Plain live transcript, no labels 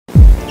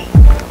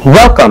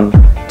Welcome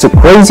to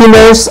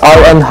Craziness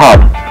Are on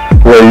Hub,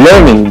 where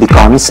learning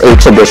becomes a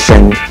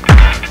tradition.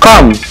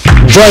 Come,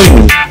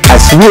 join me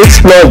as we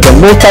explore the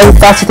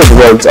multifaceted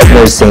world of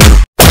nursing.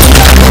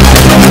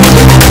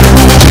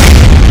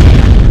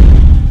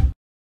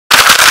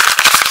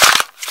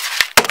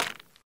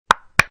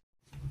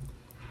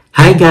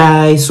 Hi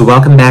guys,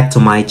 welcome back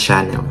to my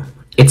channel.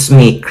 It's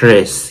me,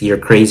 Chris, your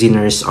Crazy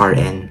Nurse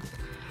RN.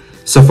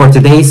 So for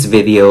today's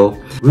video,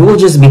 we will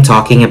just be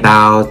talking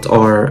about,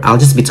 or I'll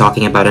just be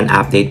talking about an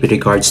update with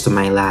regards to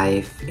my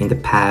life in the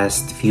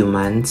past few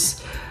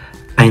months.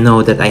 I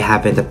know that I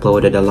haven't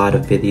uploaded a lot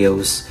of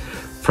videos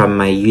from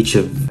my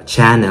YouTube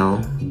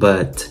channel,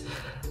 but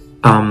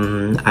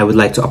I would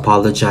like to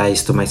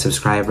apologize to my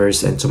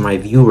subscribers and to my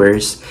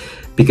viewers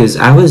because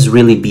I was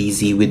really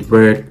busy with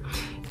work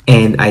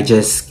and I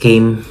just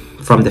came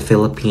from the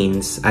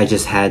Philippines. I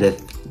just had a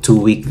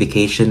 2-week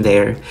vacation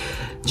there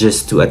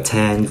just to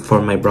attend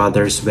for my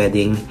brother's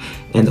wedding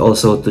and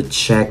also to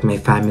check my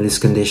family's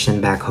condition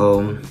back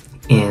home.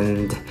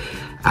 And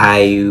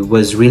I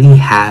was really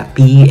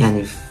happy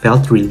and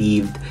felt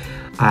relieved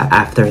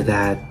after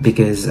that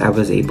because I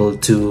was able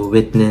to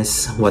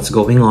witness what's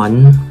going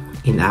on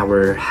in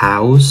our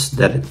house,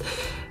 that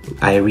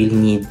I really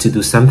need to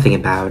do something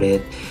about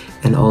it.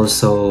 And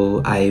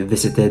also I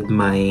visited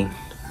my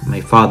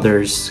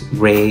father's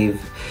grave,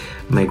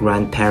 my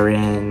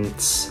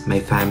grandparents, my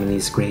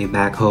family's grave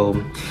back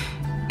home,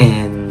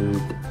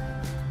 and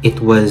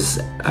it was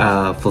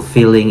a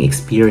fulfilling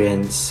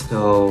experience.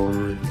 So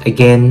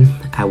again,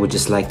 I would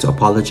just like to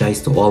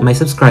apologize to all my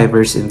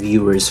subscribers and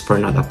viewers for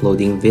not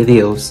uploading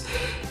videos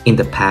in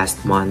the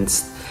past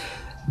months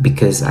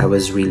because I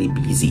was really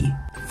busy.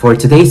 For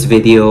today's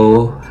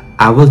video,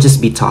 I will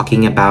just be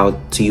talking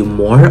about to you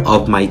more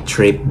of my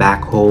trip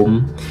back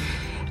home,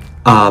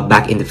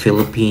 back in the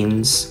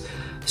Philippines.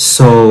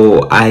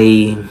 So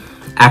I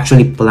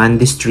actually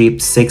planned this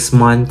trip 6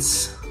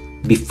 months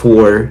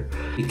before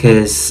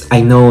because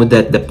I know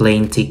that the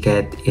plane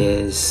ticket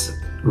is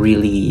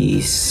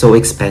really so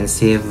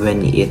expensive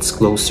when it's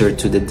closer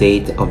to the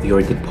date of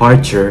your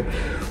departure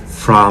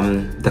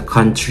from the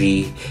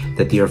country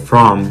that you're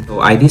from.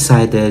 So I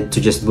decided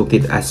to just book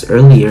it as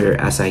earlier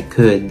as I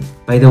could.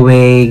 By the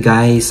way,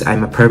 guys,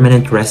 I'm a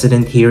permanent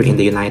resident here in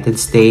the United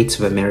States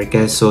of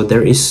America, so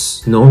there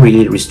is no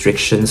really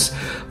restrictions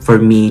for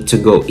me to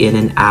go in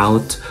and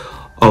out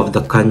of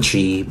the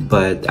country,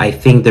 but I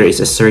think there is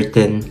a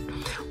certain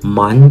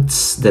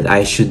months that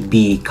I should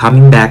be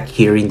coming back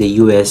here in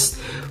the US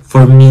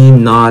for me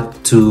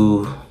not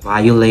to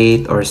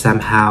violate or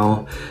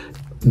somehow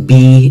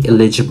be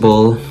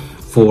eligible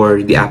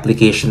for the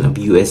application of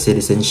US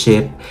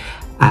citizenship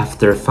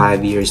after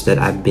 5 years that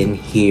I've been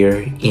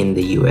here in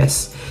the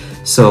US.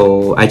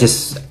 So I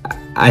just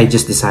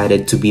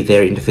decided to be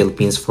there in the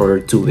Philippines for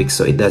 2 weeks,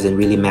 so it doesn't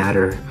really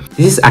matter.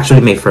 This is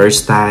actually my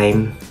first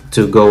time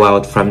to go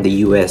out from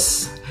the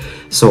US,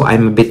 so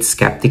I'm a bit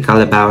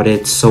skeptical about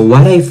it. So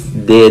what I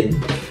did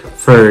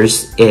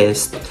first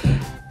is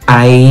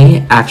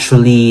I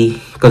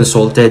actually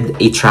consulted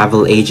a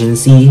travel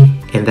agency,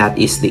 and that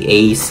is the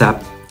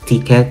ASAP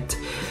ticket,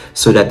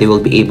 so that they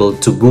will be able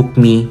to book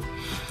me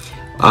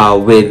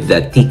with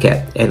the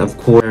ticket. And of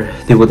course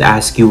they would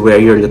ask you where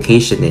your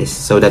location is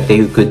so that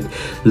they could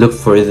look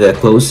for the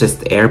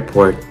closest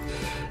airport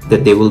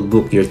that they will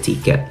book your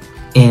ticket.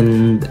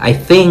 And I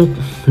think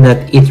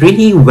that it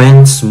really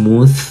went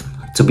smooth,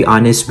 to be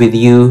honest with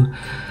you.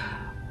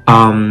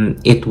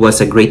 It was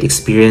a great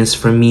experience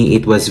for me.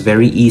 It was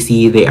very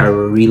easy. They are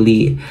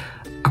really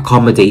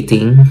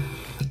accommodating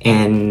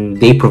and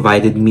they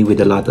provided me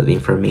with a lot of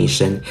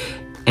information,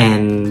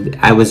 and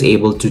I was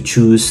able to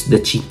choose the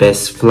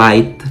cheapest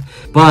flight.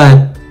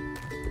 But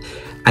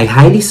I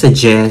highly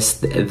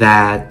suggest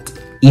that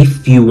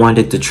if you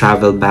wanted to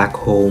travel back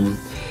home,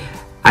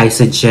 I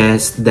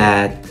suggest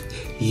that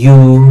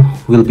you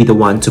will be the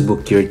one to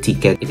book your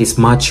ticket. It is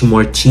much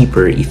more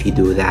cheaper if you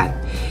do that.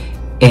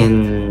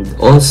 And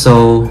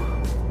also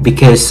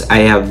because I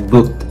have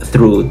booked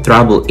through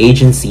travel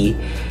agency,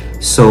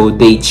 so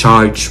they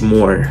charge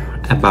more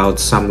about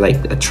some like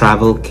a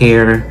travel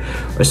care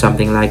or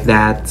something like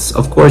that.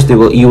 Of course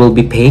you will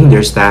be paying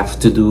their staff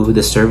to do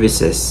the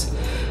services,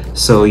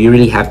 so you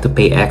really have to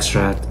pay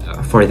extra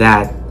for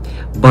that.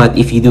 But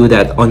if you do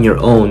that on your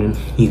own,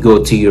 you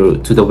go to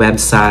the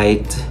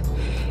website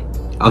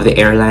of the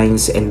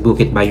airlines and book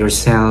it by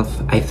yourself,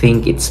 I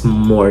think it's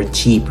more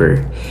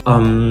cheaper.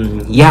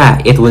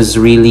 Yeah, it was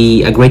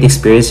really a great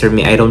experience for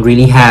me. I don't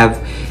really have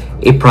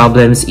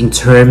problems in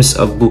terms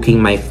of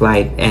booking my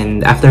flight,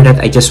 and after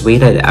that I just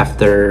waited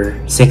after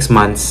 6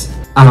 months.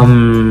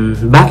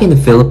 Back in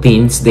the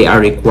Philippines, they are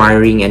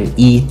requiring an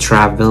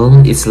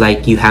e-travel. It's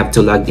like you have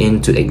to log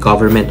into a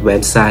government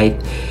website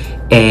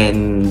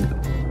and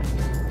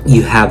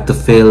you have to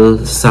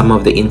fill some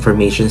of the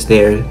informations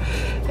there,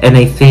 and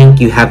I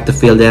think you have to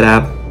fill that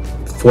up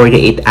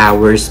 48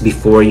 hours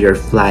before your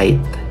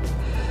flight.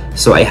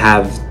 So I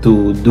have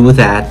to do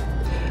that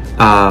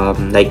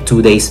like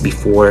 2 days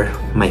before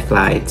my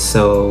flight.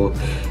 So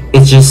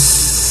it's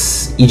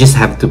just you just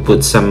have to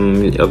put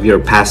some of your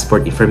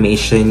passport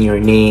information, your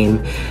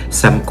name,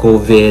 some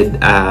COVID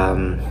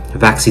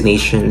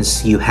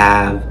vaccinations you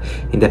have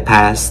in the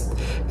past,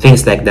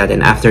 things like that.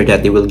 And after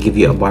that, they will give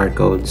you a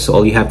barcode. So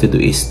all you have to do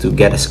is to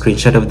get a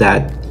screenshot of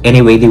that.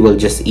 Anyway, they will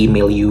just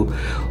email you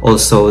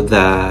also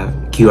the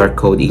QR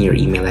code in your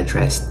email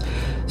address.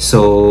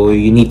 So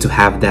you need to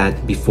have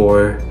that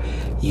before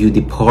you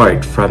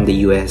depart from the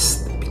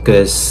US,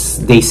 because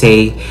they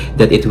say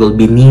that it will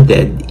be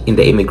needed in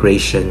the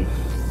immigration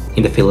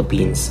in the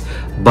Philippines.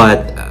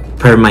 But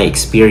per my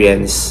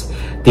experience,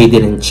 they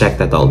didn't check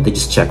that at all. They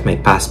just checked my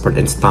passport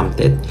and stamped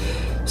it.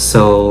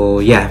 So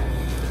yeah,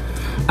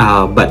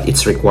 but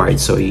it's required,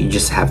 so you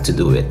just have to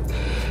do it.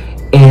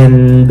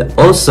 And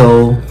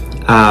also,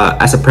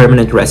 as a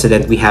permanent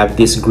resident, we have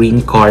this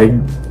green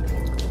card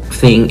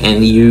thing,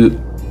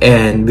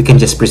 and we can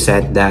just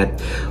present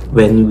that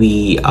when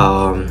we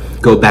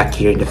go back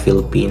here in the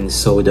Philippines.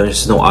 So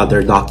there's no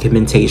other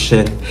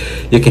documentation.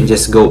 You can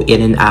just go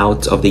in and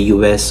out of the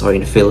US or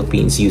in the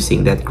Philippines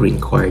using that green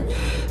card.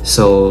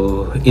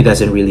 So it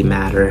doesn't really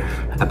matter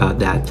about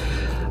that.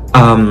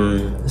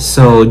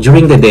 So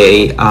during the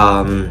day,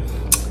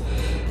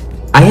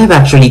 I have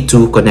actually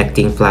 2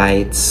 connecting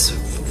flights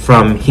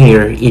from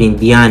here in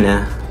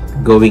Indiana,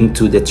 going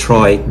to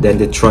Detroit, then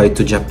Detroit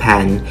to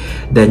Japan,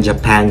 then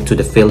Japan to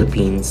the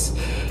Philippines.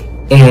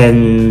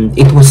 And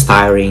it was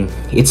tiring.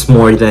 It's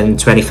more than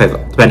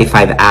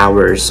 25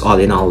 hours all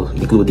in all,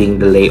 including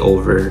the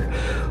layover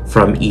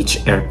from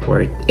each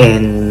airport.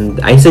 And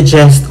I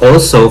suggest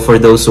also, for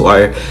those who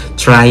are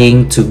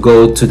trying to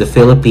go to the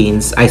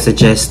Philippines, I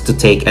suggest to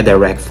take a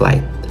direct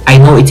flight. I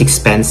know it's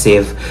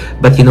expensive,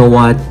 but you know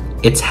what?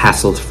 It's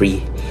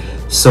hassle-free.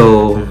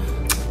 So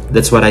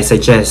that's what I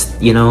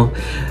suggest. You know,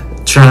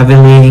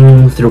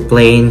 traveling through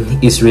plane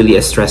is really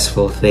a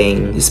stressful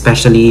thing,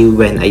 especially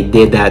when I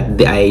did that.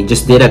 I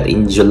just did that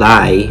in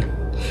July,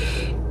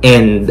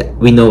 and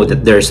we know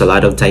that there's a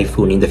lot of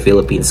typhoon in the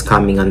Philippines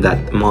coming on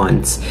that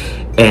month.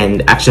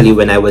 And actually,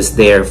 when I was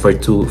there for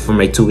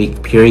my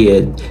 2-week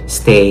period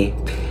stay,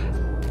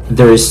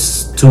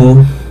 there's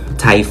 2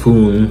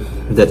 typhoon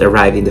that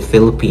arrived in the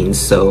Philippines.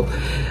 So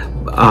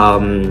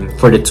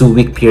for the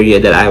 2-week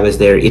period that I was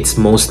there, it's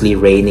mostly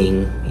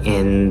raining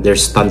and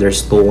there's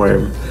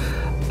thunderstorm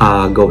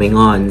going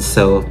on.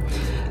 So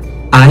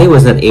I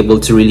was not able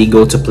to really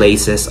go to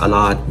places a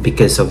lot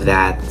because of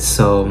that.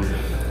 So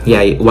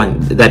yeah,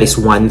 that is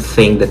one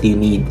thing that you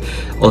need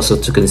also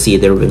to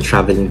consider when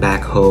traveling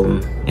back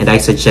home. And I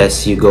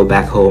suggest you go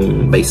back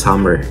home by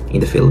summer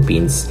in the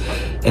Philippines,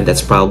 and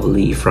that's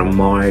probably from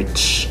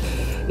March,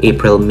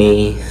 April,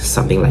 May,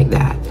 something like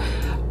that.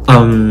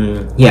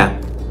 Yeah,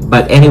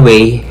 but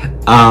anyway,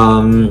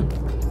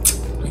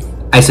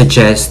 I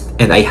suggest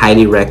and I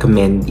highly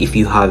recommend, if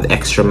you have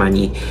extra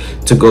money,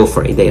 to go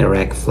for a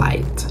direct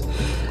flight.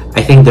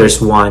 I think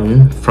there's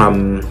one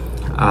from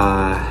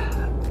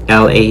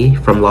LA,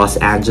 from Los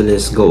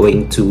Angeles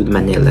going to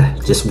Manila,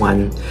 just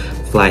one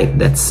flight.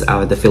 That's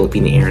the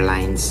Philippine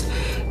Airlines,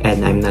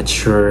 and I'm not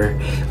sure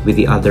with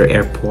the other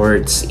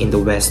airports in the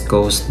West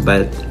Coast,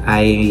 but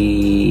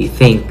I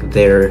think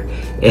there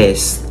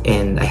is,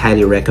 and I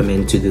highly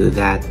recommend to do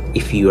that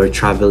if you are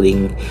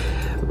traveling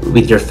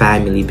with your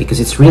family, because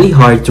it's really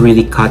hard to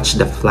really catch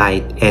the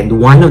flight. And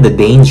one of the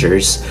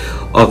dangers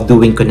of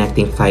doing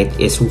connecting flight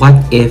is, what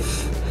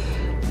if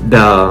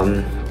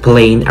the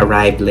plane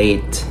arrived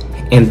late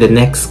and the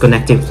next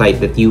connecting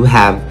flight that you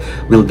have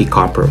will be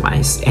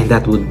compromised, and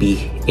that would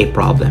be a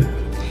problem.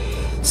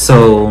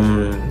 So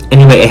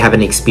anyway, I have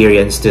an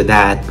experience to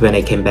that when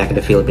I came back to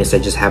the Philippines. I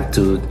just have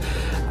to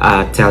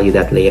tell you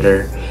that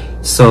later.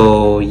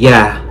 So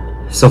yeah,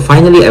 so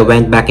finally I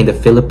went back in the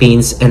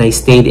Philippines and I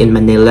stayed in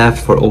Manila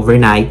for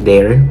overnight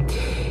there.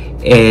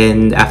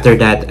 And after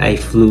that, I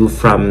flew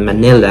from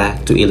Manila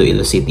to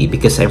Iloilo City,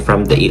 because I'm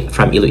from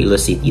Iloilo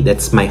City.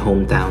 That's my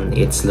hometown.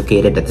 It's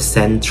located at the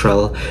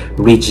central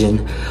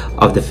region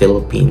of the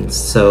Philippines.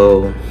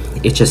 So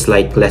it's just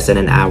like less than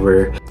an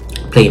hour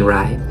plane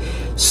ride.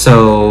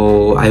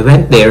 So I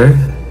went there.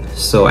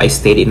 So I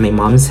stayed in my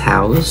mom's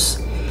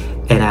house.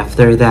 And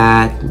after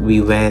that,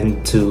 we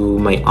went to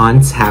my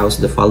aunt's house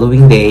the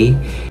following day.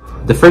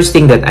 The first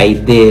thing that I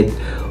did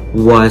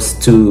was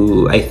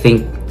to, I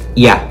think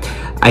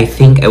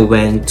I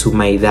went to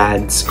my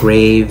dad's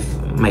grave,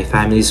 my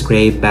family's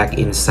grave back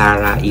in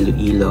Sara,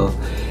 Iloilo,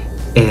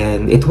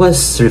 and it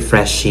was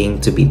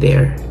refreshing to be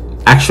there.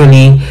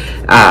 Actually,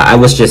 I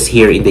was just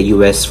here in the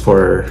US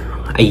for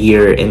a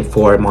year and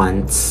 4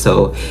 months,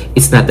 so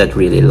it's not that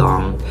really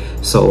long.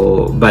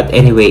 So, but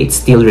anyway, it's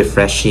still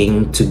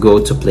refreshing to go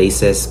to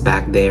places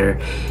back there.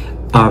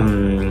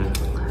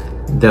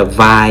 The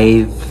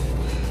vibe,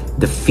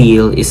 the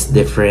feel is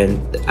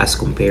different as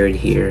compared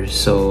here.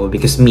 So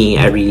because me,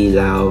 I really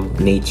love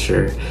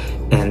nature,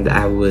 and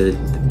I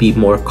would be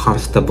more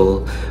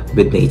comfortable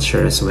with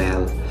nature as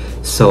well.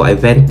 So I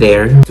went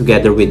there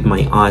together with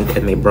my aunt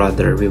and my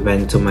brother. We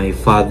went to my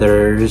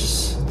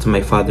father's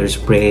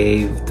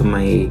grave, to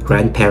my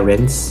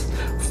grandparents'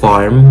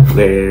 farm,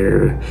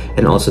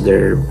 and also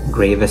their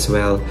grave as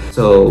well.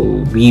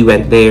 So we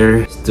went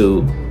there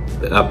to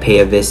pay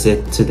a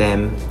visit to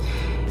them,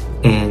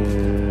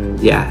 and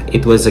yeah,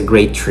 it was a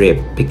great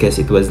trip because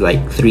it was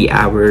like 3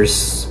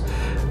 hours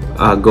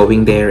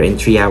going there and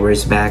 3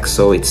 hours back,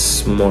 so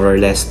it's more or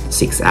less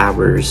 6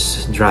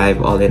 hours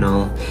drive all in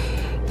all.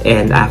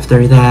 And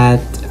after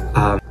that,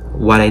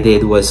 what I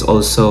did was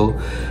also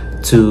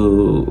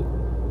to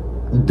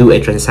do a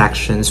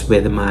transactions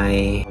with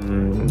my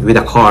with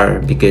a car,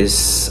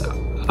 because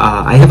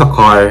I have a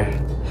car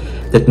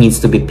that needs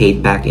to be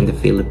paid back in the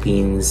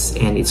Philippines,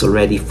 and it's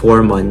already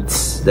 4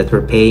 months that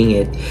we're paying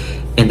it,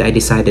 and I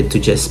decided to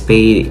just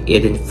pay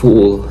it in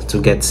full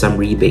to get some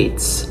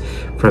rebates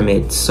from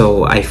it.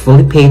 So I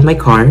fully paid my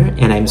car,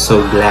 and I'm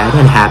so glad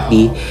and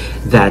happy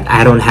that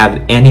I don't have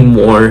any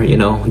more, you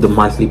know, the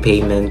monthly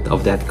payment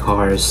of that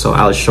car. So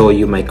I'll show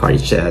you my car.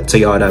 It's a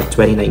Toyota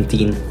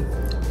 2019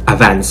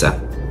 Avanza.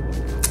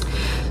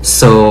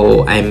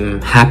 So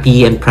I'm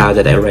happy and proud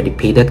that I already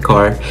paid that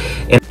car,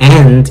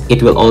 and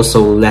it will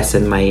also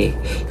lessen my,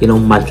 you know,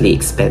 monthly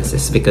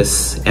expenses,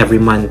 because every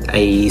month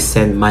I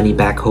send money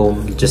back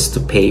home just to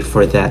pay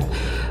for that,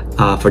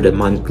 for the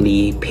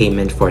monthly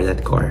payment for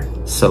that car.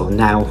 So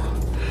now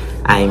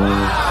I'm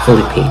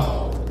fully paid.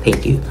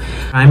 Thank you.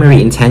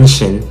 Primary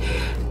intention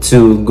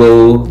to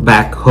go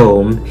back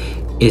home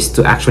is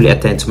to actually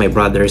attend to my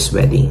brother's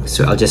wedding.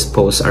 So I'll just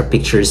post our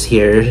pictures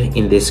here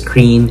in this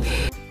screen.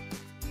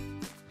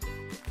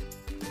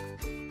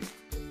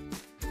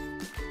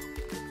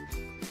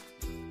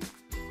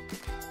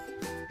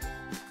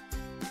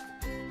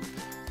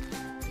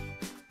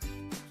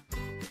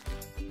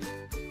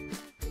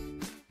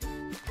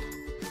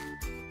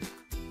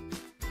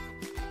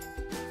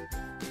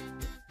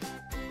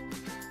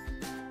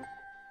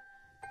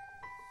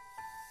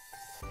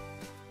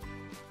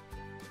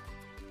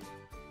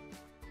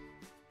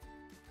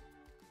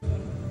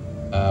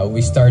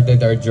 We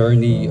started our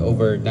journey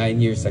over 9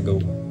 years ago.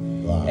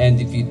 Wow.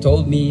 And if you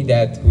told me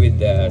that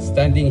with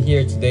standing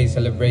here today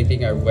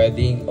celebrating our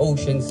wedding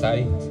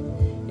oceanside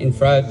in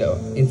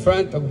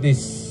front of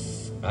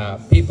these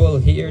people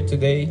here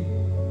today,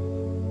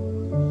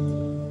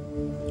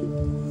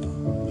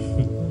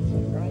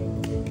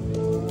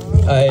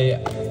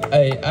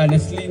 I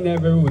honestly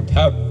never would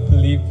have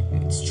believed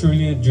it's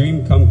truly a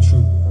dream come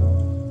true.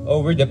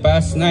 Over the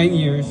past 9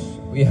 years,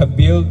 we have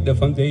built the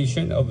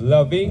foundation of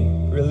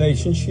loving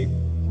relationship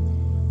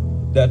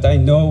that I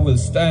know will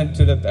stand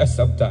to the test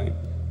of time.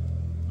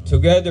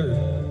 Together,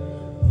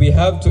 we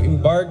have to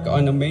embark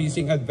on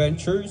amazing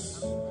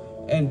adventures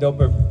and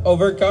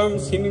overcome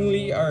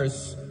seemingly our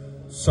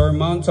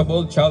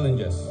surmountable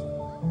challenges.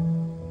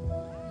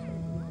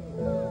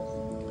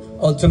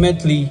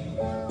 Ultimately,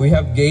 we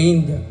have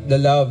gained the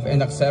love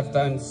and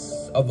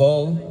acceptance of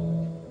all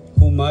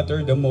who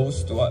matter the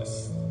most to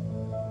us.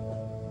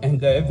 And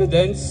the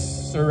evidence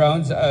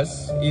surrounds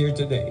us here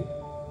today.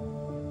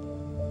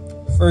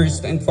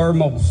 First and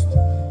foremost,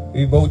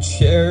 we both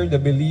share the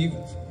belief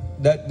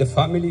that the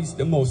family is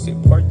the most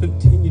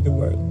important thing in the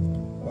world.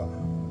 Wow.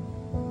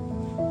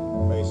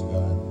 Praise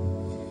God.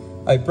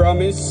 I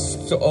promise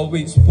to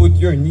always put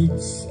your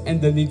needs and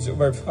the needs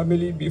of our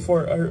family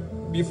before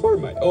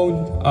my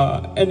own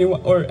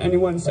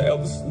anyone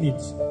else's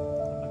needs.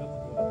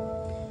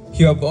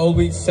 You have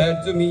always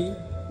said to me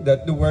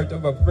that the worth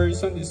of a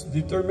person is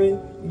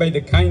determined by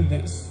the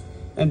kindness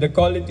and the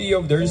quality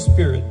of their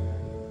spirit.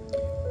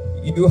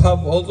 You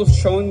have also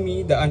shown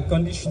me the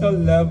unconditional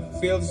love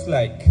feels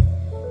like,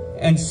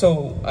 and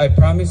so I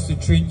promise to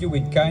treat you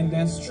with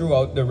kindness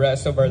throughout the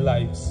rest of our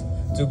lives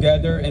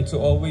together, and to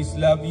always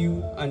love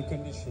you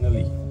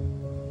unconditionally.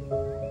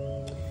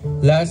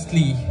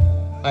 Lastly,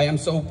 I am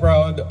so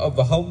proud of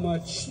how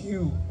much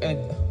you and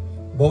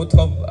both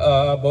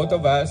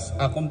of us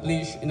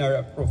accomplished in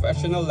our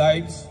professional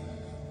lives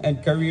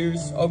and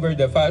careers over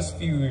the past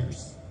few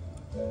years.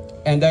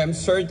 And I am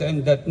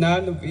certain that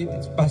none of it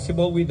is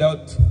possible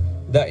without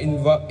the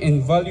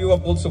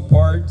invaluable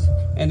support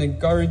and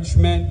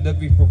encouragement that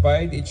we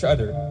provide each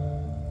other.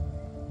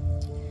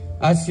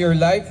 As your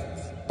life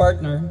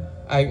partner,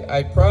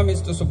 I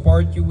promise to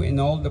support you in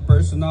all the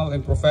personal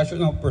and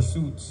professional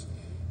pursuits.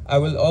 I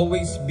will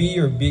always be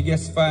your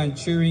biggest fan,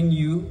 cheering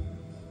you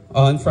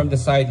on from the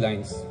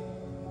sidelines.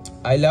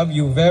 I love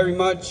you very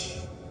much,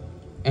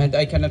 and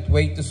I cannot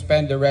wait to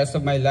spend the rest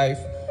of my life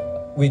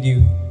with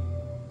you.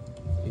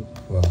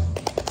 Wow.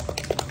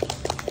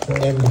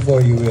 And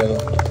before you will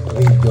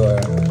read your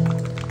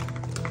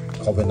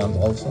covenant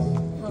also,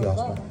 you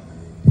also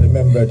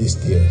remember these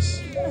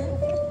tears.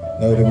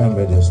 Now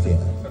remember those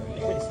tears.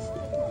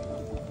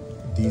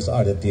 These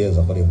are the tears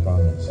of your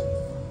promise.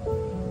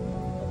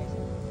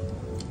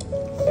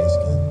 Praise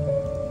God.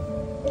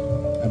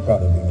 I'm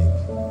proud of you, Nick.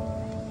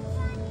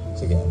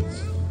 Sige,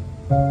 Alice.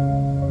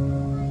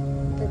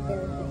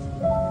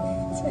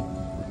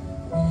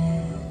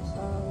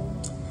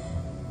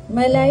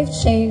 My life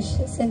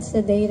changed since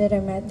the day that I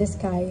met this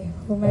guy,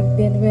 whom I've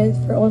been with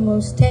for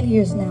almost 10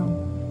 years now.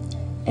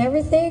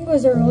 Everything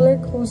was a roller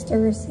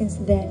coaster since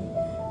then,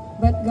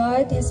 but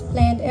God has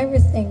planned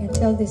everything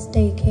until this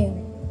day came.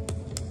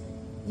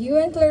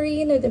 You and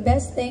Clarine are the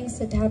best things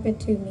that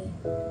happened to me.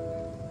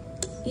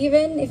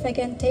 Even if I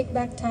can take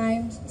back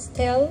time,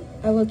 still,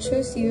 I will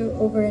choose you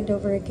over and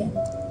over again.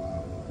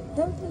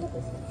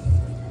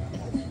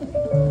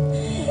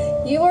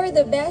 You are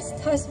the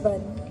best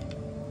husband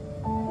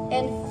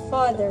and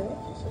father,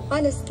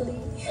 honestly,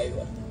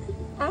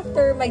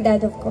 after my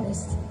dad, of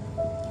course.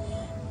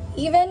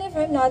 Even if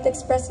I'm not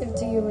expressive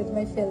to you with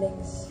my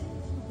feelings,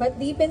 but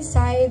deep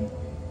inside,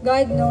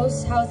 God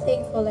knows how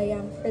thankful I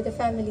am for the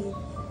family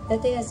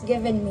that He has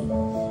given me.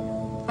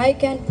 I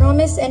can't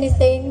promise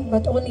anything,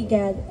 but only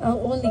God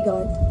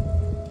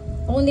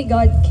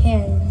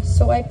can.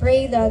 So I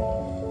pray that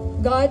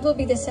God will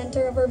be the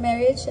center of our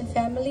marriage and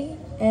family,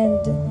 and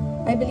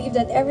I believe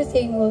that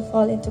everything will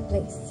fall into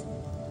place.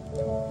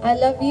 I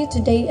love you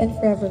today and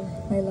forever,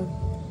 my love.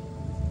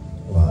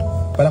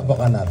 Wow.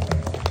 Palakpakan natin.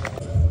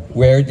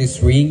 Wear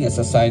this ring as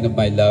a sign of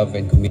my love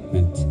and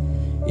commitment.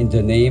 In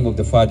the name of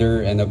the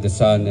Father, and of the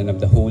Son, and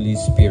of the Holy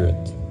Spirit.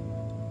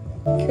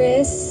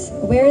 Chris,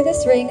 wear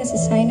this ring as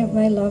a sign of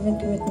my love and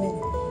commitment.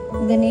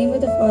 In the name of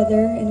the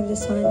Father, and of the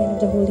Son,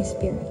 and of the Holy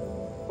Spirit.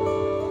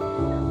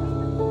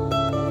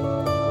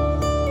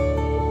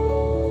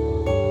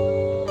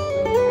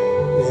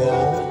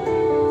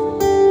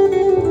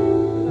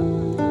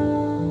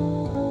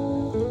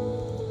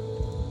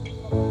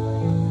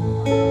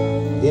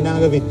 Di na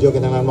nga video,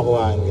 kinangan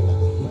makuhaan ka na.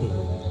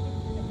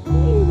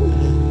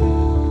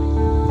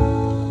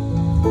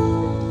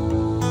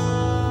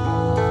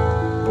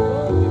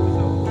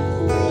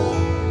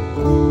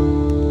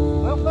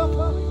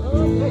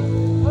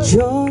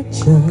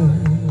 Georgia,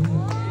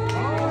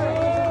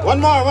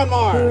 One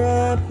more.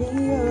 wrap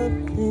me up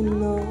in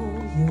all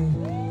you.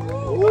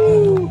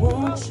 I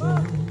want you.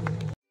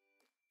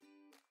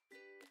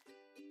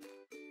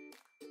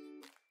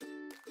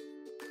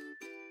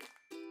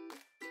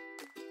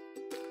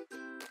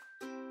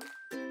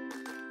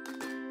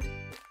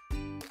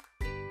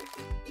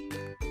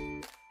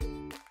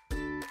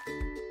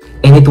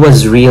 And it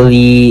was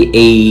really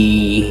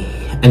a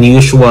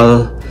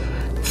unusual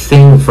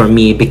thing for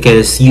me,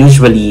 because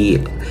usually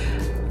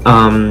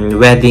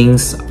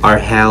weddings are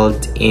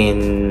held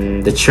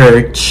in the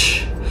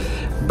church,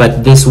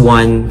 but this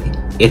one,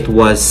 it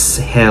was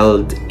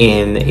held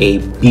in a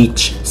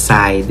beach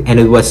side, and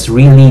it was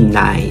really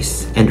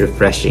nice and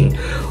refreshing.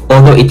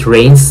 Although it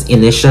rains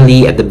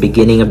initially at the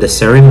beginning of the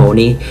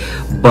ceremony,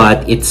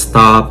 but it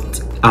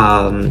stopped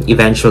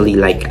eventually,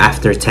 like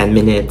after 10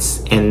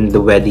 minutes, and the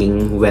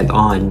wedding went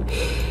on.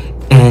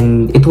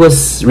 And it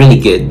was really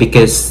good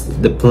because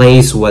the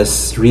place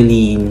was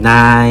really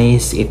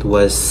nice. It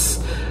was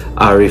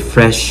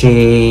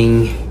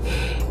refreshing.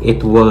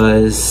 It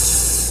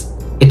was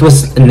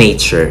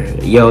nature.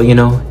 You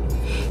know,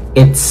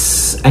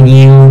 it's a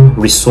new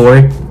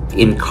resort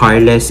in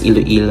Carles,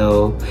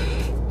 Iloilo,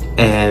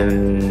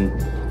 and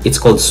it's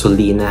called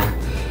Solina,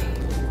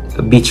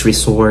 a beach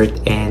resort,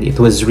 and it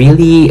was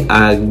really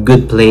a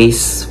good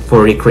place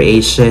for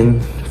recreation,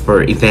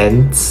 for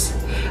events.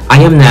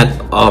 I'm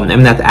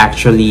not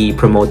actually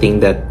promoting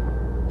that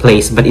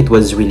place, but it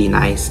was really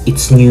nice.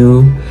 It's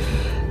new.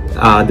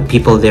 The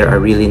people there are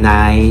really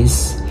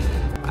nice.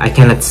 I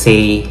cannot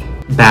say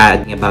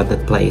bad about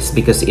that place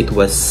because it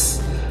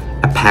was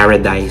a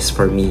paradise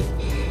for me.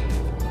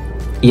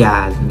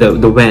 Yeah,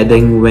 the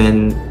wedding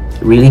went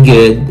really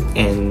good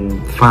and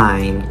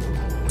fine.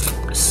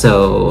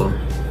 So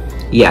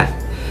yeah,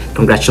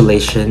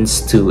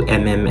 congratulations to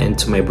and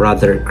to my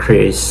brother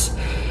Chris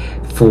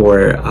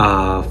for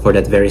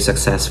that very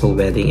successful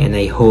wedding, and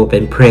I hope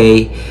and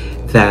pray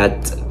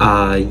that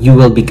you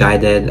will be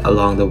guided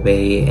along the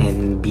way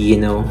and be,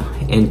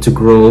 and to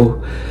grow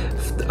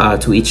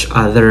to each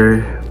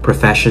other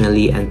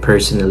professionally and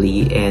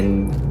personally,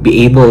 and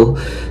be able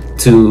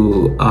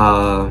to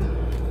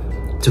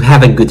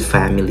have a good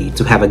family,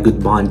 to have a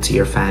good bond to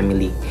your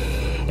family.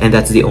 And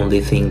that's the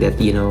only thing that,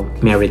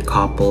 married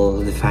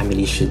couple, the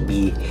family should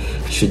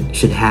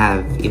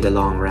have in the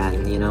long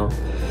run,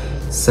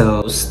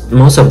 So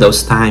most of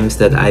those times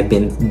that I've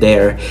been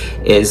there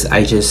is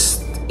I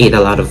just ate a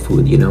lot of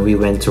food. We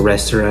went to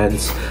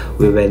restaurants,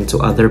 we went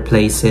to other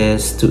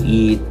places to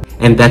eat,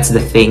 and that's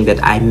the thing that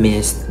I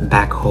missed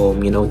back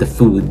home, the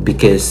food,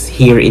 because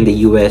here in the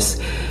US,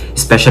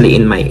 especially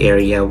in my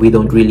area, we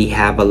don't really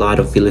have a lot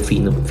of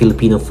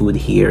Filipino food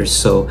here.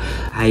 So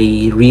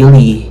I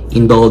really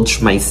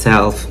indulged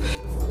myself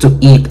to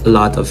eat a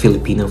lot of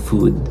Filipino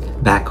food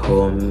back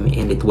home,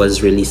 and it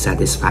was really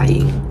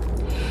satisfying.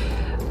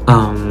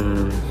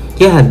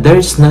 Yeah,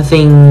 there's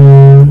nothing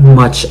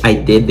much I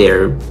did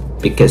there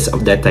because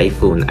of that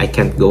typhoon. I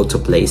can't go to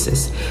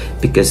places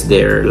because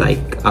they're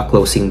like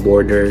closing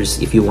borders.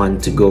 If you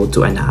want to go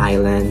to an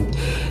island,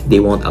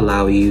 they won't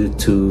allow you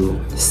to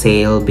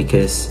sail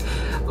because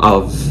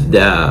of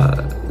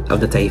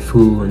the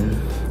typhoon.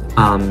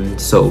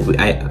 So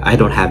I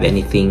don't have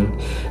anything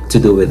to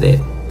do with it.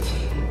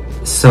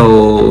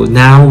 So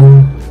now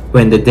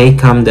when the day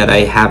comes that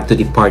I have to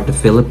depart the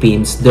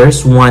Philippines,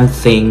 there's one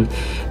thing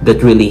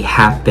that really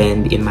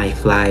happened in my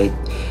flight,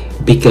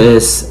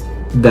 because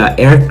the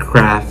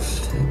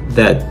aircraft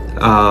that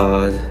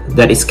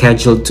that is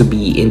scheduled to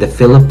be in the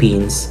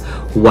Philippines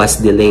was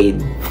delayed.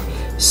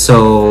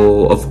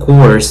 So of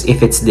course,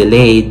 if it's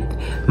delayed,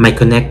 my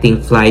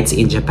connecting flights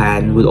in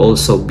Japan will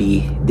also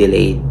be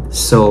delayed.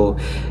 So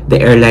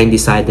the airline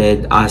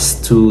decided us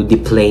to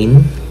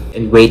deplane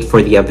and wait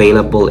for the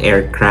available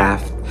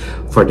aircraft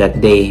for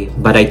that day.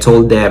 But I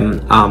told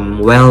them,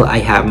 well, I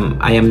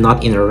am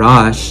not in a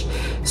rush,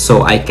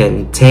 so I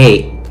can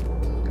take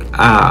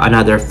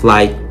another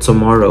flight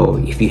tomorrow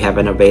if you have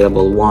an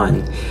available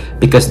one,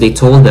 because they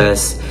told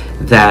us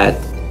that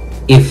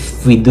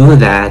if we do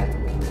that,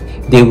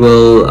 they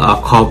will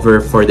cover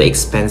for the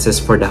expenses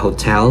for the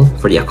hotel,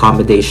 for the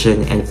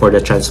accommodation, and for the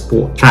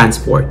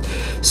transport.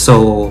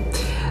 So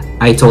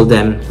I told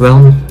them,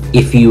 well,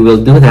 if you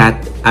will do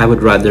that, I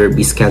would rather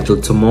be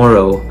scheduled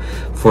tomorrow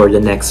for the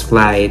next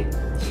flight,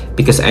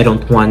 because I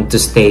don't want to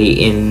stay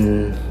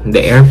in the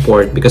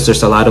airport because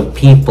there's a lot of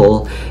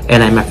people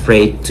and I'm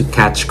afraid to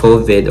catch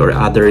COVID or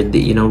other,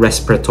 you know,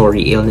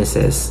 respiratory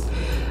illnesses.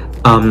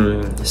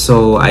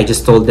 So I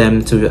just told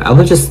them I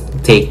will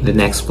just take the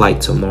next flight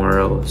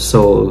tomorrow.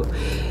 So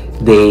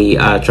they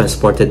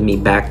transported me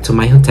back to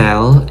my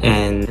hotel,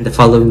 and the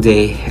following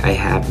day I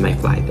have my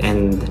flight,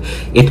 and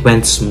it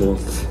went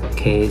smooth.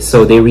 Okay,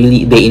 so they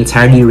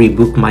entirely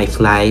rebooked my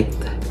flight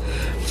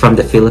from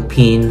the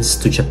Philippines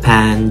to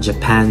Japan,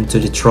 Japan to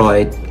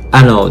Detroit.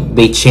 No,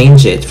 they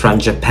changed it from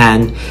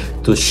Japan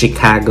to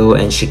Chicago,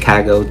 and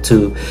Chicago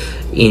to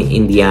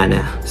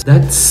Indiana. So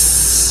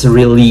that's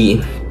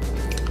really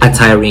a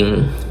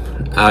tiring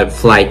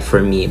flight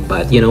for me,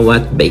 but you know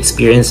what, the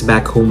experience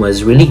back home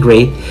was really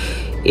great.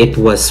 It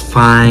was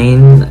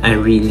fine. I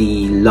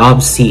really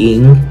love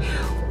seeing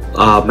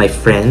my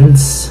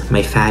friends,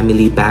 my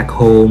family back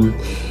home,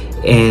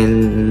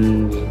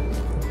 and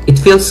it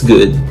feels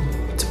good,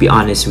 to be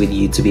honest with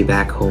you, to be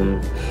back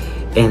home.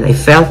 And I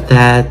felt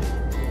that,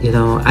 you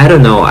know, I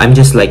don't know, I'm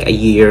just like a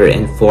year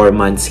and 4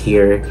 months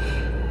here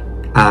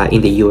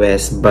in the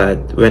US,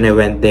 but when I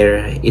went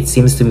there, it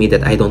seems to me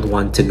that I don't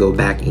want to go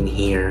back in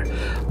here,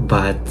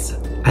 but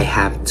I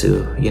have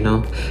to, you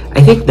know.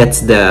 I think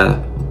that's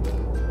the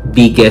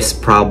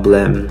biggest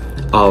problem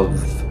of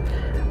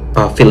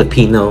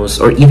Filipinos,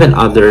 or even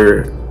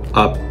other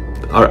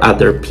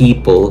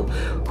people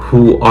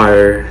who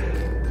are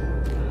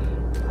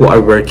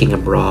working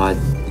abroad.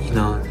 You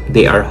know,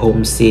 they are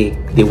homesick,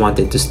 they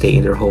wanted to stay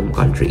in their home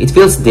country. It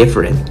feels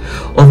different.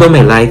 Although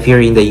my life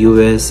here in the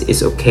US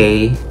is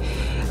okay,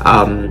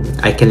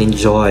 I can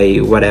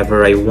enjoy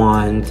whatever I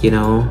want, you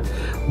know,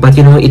 but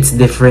you know, it's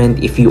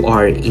different if you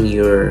are in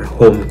your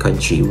home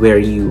country where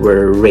you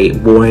were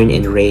born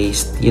and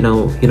raised, you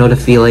know the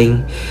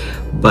feeling.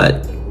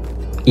 But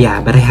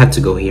yeah, but I have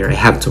to go here, I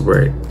have to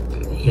work,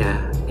 yeah,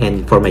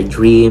 and for my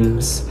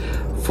dreams,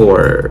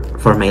 for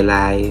my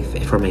life,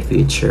 and for my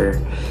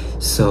future.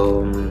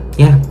 So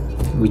yeah,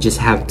 we just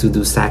have to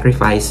do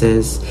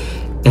sacrifices,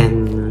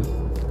 and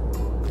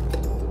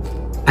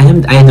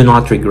I do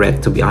not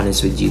regret, to be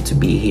honest with you, to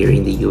be here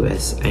in the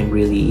US. I'm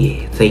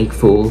really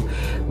thankful,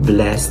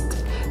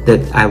 blessed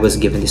that I was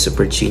given this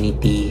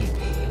opportunity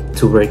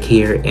to work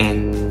here,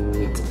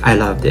 and I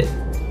loved it.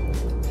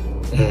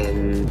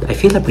 And I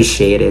feel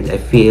appreciated. I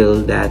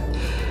feel that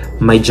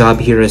my job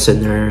here as a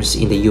nurse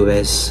in the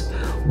US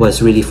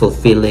was really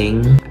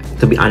fulfilling.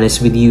 To be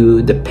honest with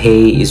you, the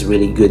pay is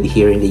really good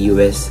here in the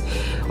US.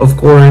 Of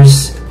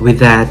course, with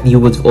that, you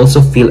would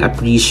also feel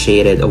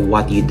appreciated of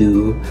what you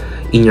do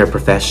in your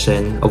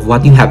profession, of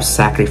what you have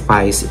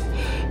sacrificed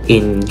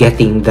in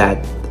getting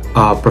that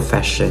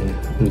profession,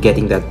 in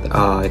getting that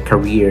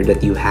career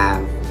that you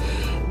have.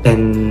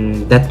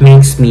 And that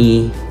makes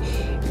me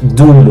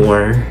do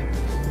more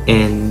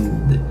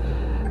and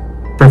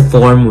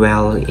perform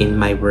well in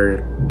my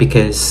work,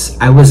 because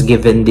I was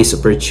given this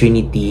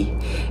opportunity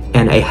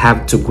and I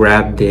have to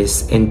grab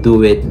this and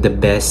do it the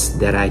best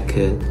that I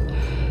could.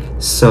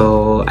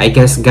 So I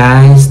guess,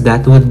 guys,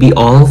 that would be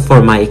all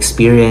for my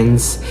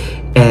experience,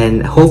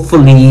 and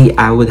hopefully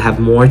I would have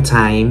more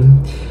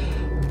time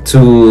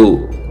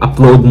to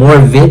upload more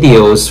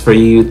videos for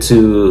you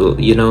to,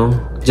 you know,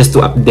 just to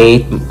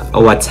update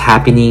what's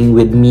happening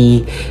with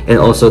me, and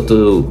also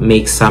to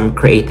make some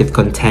creative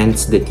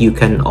contents that you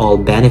can all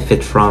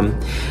benefit from.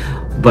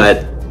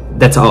 But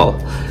that's all.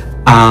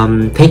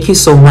 Thank you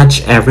so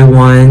much,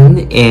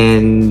 everyone,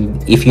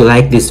 and if you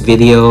like this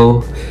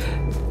video,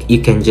 you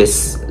can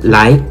just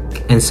like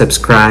and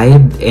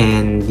subscribe,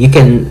 and you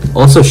can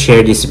also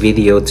share this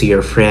video to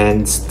your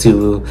friends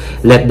to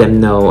let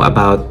them know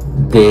about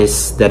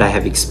this that I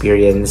have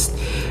experienced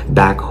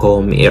back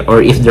home,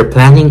 or if they're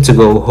planning to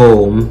go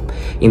home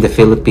in the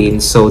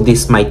Philippines, so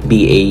this might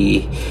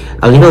be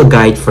a little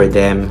guide for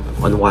them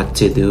on what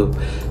to do.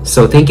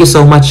 So thank you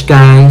so much,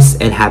 guys,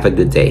 and have a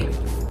good day.